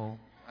the little,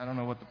 I don't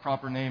know what the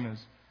proper name is.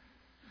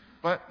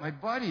 But my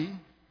buddy,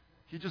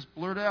 he just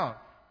blurted out,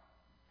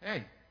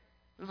 hey,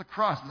 there's a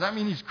cross. Does that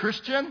mean he's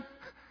Christian?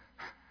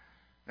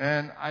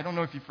 And I don't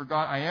know if he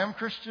forgot I am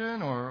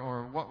Christian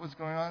or what was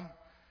going on.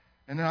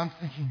 And then I'm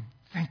thinking,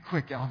 think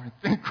quick, Albert,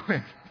 think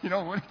quick. What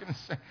are you going to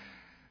say?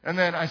 And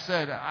then I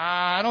said,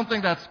 I don't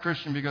think that's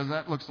Christian, because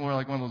that looks more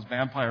like one of those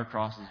vampire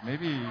crosses.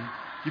 Maybe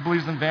he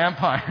believes in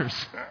vampires.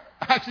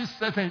 I actually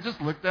said that. He just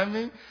looked at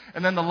me,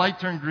 and then the light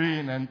turned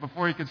green, and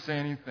before he could say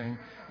anything,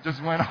 it just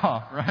went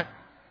off, right?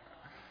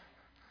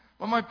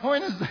 But my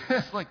point is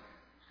this,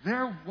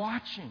 they're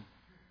watching.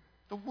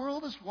 The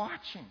world is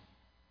watching.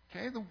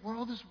 Okay? The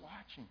world is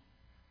watching.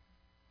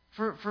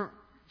 For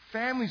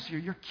families here,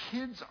 your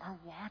kids are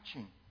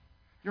watching.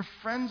 Your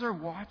friends are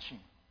watching.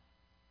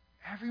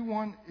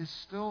 Everyone is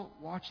still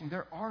watching.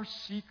 There are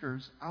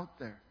seekers out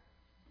there.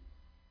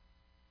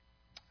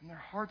 And their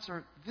hearts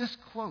are this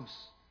close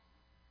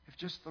if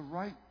just the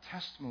right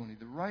testimony,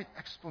 the right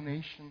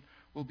explanation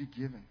will be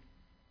given.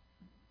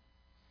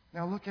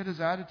 Now look at his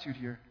attitude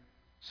here.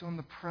 So in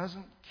the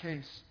present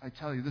case, I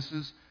tell you, this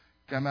is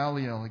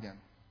Gamaliel again.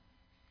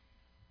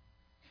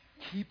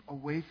 Keep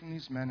away from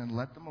these men and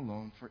let them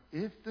alone, for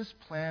if this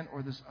plan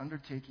or this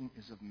undertaking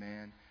is of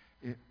man,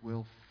 it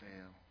will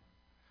fail.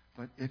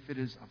 But if it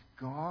is of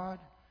God,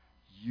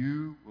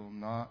 you will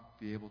not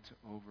be able to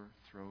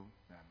overthrow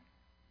them.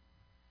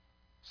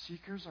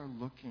 Seekers are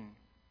looking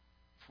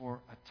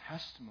for a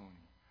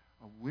testimony,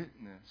 a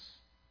witness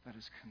that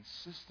is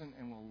consistent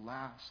and will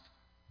last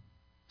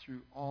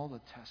through all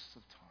the tests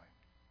of time.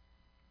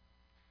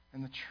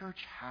 And the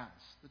church has.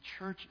 The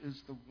church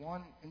is the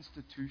one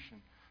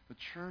institution, the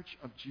church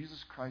of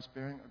Jesus Christ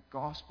bearing a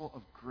gospel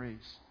of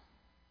grace,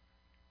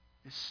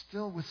 is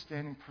still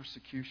withstanding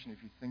persecution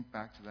if you think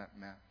back to that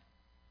map.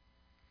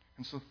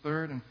 And so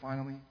third and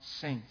finally,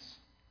 saints,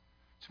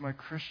 to my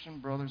Christian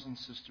brothers and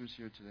sisters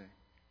here today,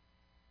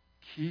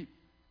 keep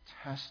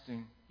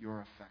testing your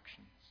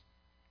affections.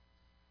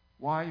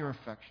 Why your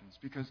affections?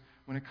 Because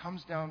when it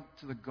comes down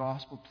to the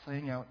gospel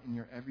playing out in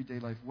your everyday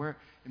life, where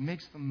it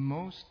makes the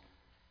most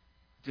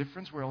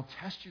difference, where it'll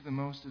test you the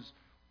most, is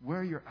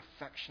where your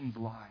affections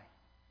lie.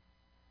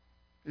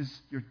 Is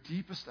your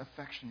deepest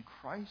affection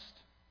Christ?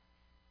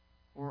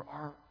 Or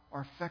are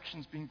our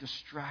affections being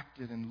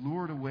distracted and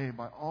lured away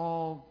by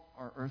all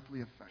our earthly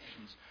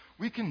affections?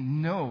 We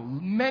can know,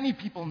 many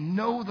people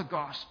know the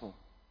gospel.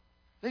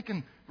 They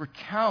can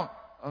recount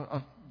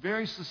a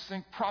very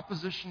succinct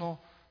propositional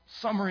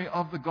summary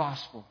of the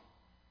gospel.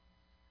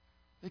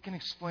 They can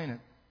explain it.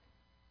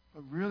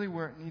 But really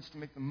where it needs to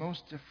make the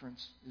most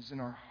difference is in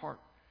our heart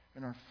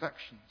and our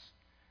affections.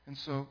 And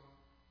so,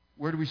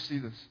 where do we see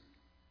this?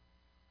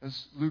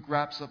 As Luke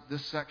wraps up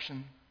this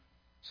section,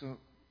 so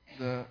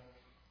the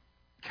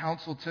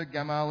council took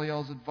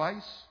Gamaliel's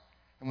advice,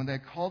 and when they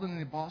had called in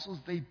the apostles,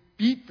 they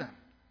beat them.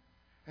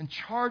 and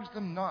charged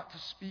them not to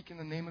speak in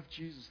the name of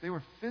Jesus. They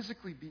were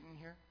physically beaten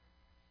here.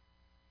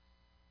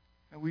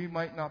 And we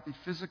might not be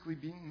physically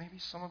beaten. Maybe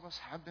some of us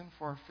have been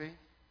for our faith.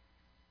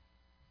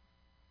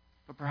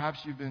 But perhaps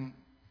you've been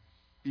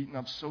beaten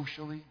up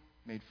socially,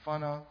 made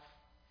fun of,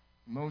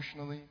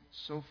 emotionally,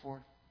 so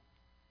forth.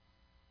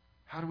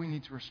 How do we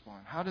need to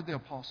respond? How did the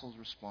apostles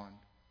respond?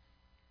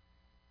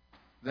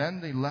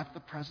 Then they left the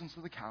presence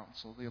of the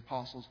council, the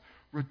apostles,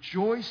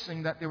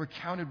 rejoicing that they were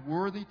counted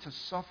worthy to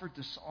suffer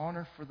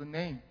dishonor for the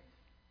name.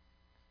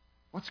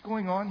 What's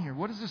going on here?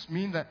 What does this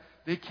mean that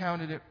they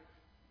counted it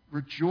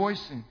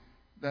rejoicing,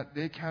 that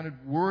they counted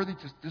worthy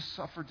to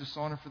suffer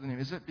dishonor for the name?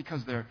 Is it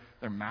because they're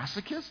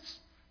masochists?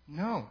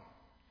 No.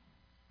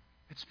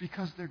 It's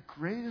because their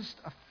greatest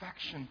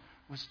affection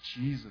was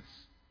Jesus.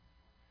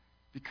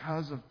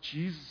 Because of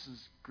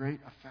Jesus'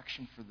 great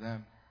affection for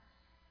them.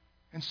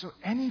 And so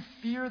any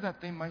fear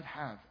that they might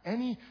have,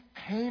 any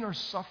pain or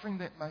suffering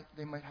that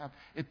they might have,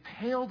 it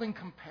paled in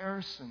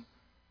comparison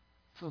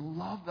to the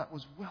love that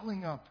was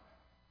welling up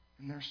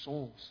in their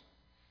souls.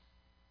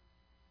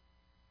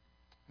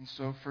 And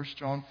so 1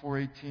 John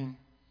 4:18,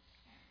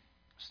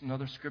 it's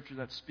another scripture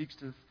that speaks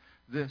to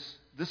this.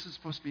 This is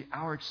supposed to be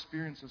our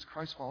experience as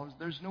Christ followers.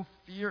 There's no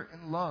fear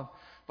in love,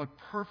 but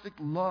perfect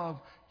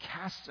love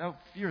casts out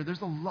fear.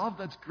 There's a love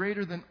that's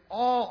greater than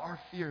all our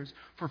fears,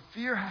 for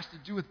fear has to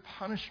do with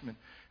punishment,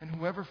 and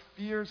whoever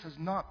fears has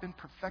not been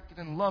perfected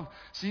in love.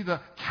 See, the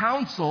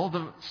council,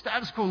 the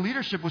status quo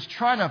leadership was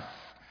trying to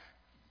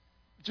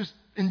just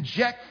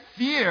inject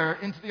fear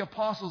into the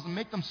apostles and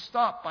make them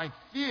stop by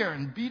fear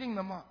and beating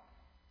them up.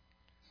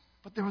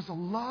 But there was a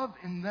love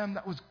in them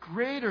that was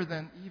greater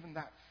than even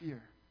that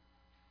fear.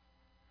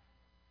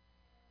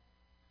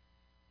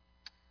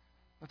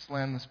 Let's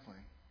land this plane.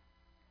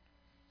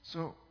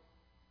 So,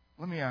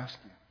 let me ask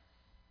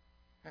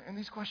you, and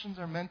these questions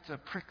are meant to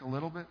prick a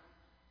little bit.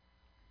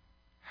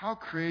 How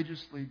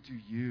courageously do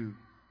you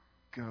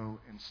go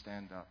and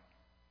stand up?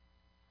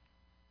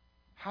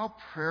 How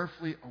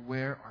prayerfully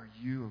aware are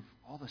you of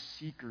all the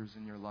seekers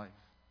in your life?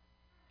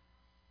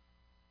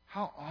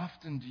 How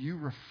often do you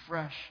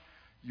refresh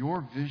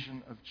your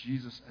vision of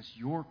Jesus as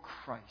your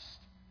Christ,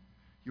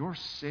 your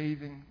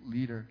saving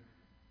leader,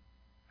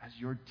 as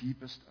your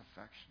deepest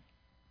affection?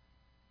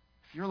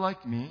 If you're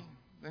like me,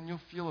 then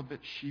you'll feel a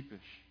bit sheepish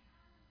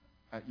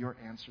at your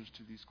answers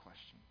to these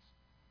questions.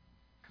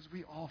 Because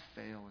we all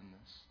fail in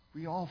this.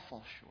 We all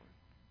fall short.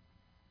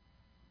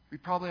 We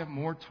probably have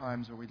more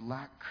times where we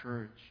lack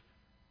courage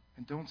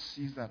and don't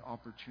seize that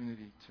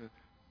opportunity to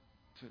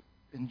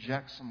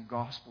inject some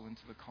gospel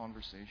into the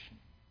conversation.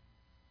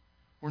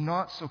 We're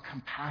not so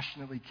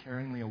compassionately,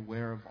 caringly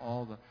aware of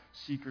all the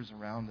seekers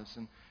around us.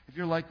 And if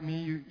you're like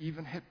me, you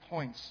even hit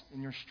points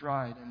in your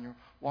stride and your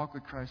walk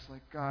with Christ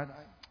like, God,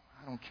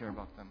 I don't care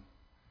about them.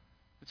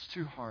 It's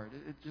too hard.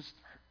 It just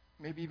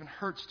maybe even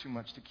hurts too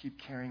much to keep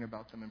caring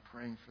about them and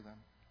praying for them.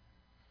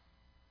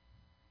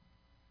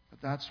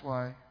 But that's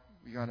why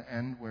we got to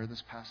end where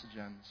this passage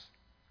ends.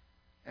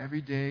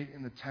 Every day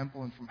in the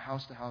temple and from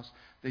house to house,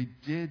 they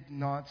did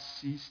not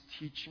cease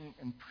teaching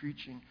and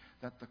preaching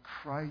that the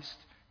Christ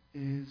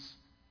is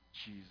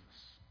Jesus.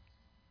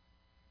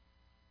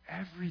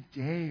 Every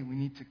day we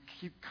need to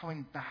keep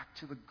coming back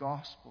to the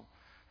gospel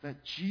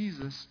that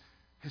Jesus,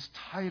 his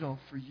title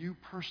for you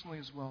personally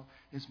as well,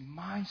 is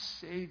my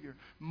Savior,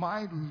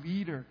 my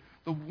leader,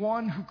 the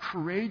one who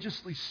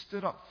courageously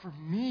stood up for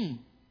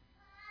me,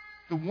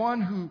 the one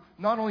who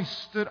not only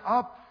stood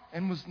up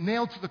and was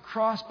nailed to the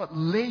cross, but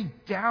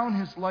laid down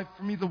his life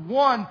for me, the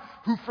one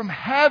who from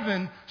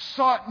heaven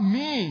sought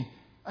me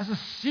as a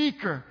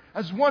seeker,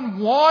 as one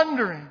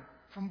wandering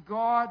from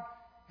God,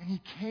 and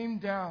he came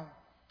down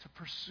to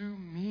pursue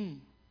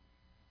me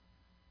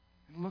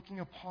and looking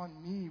upon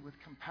me with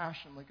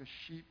compassion like a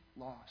sheep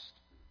lost.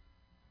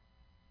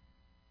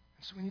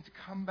 And so we need to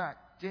come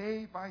back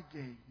day by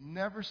day,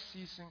 never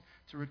ceasing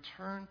to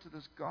return to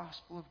this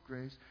gospel of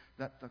grace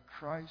that the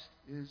Christ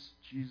is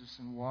Jesus.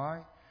 And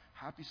why?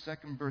 Happy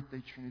second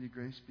birthday, Trinity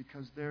Grace,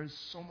 because there is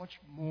so much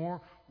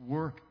more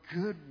work,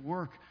 good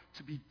work,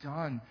 to be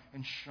done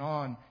in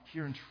Sean,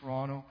 here in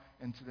Toronto,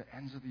 and to the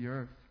ends of the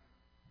earth.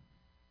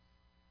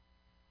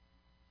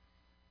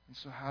 And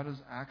so how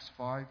does Acts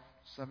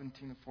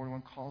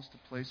 5:17-41 call us to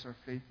place our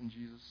faith in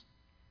Jesus?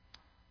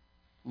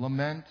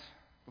 Lament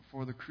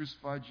before the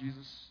crucified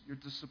Jesus your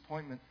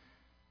disappointment.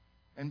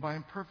 And by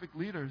imperfect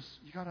leaders,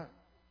 you got to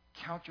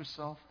count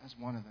yourself as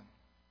one of them.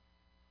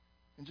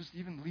 And just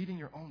even leading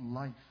your own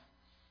life,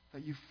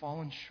 that you've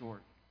fallen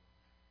short.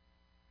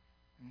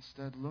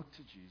 Instead, look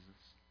to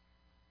Jesus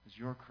as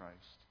your Christ.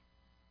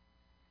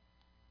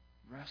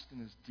 Rest in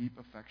his deep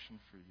affection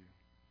for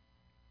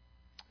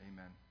you.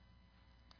 Amen.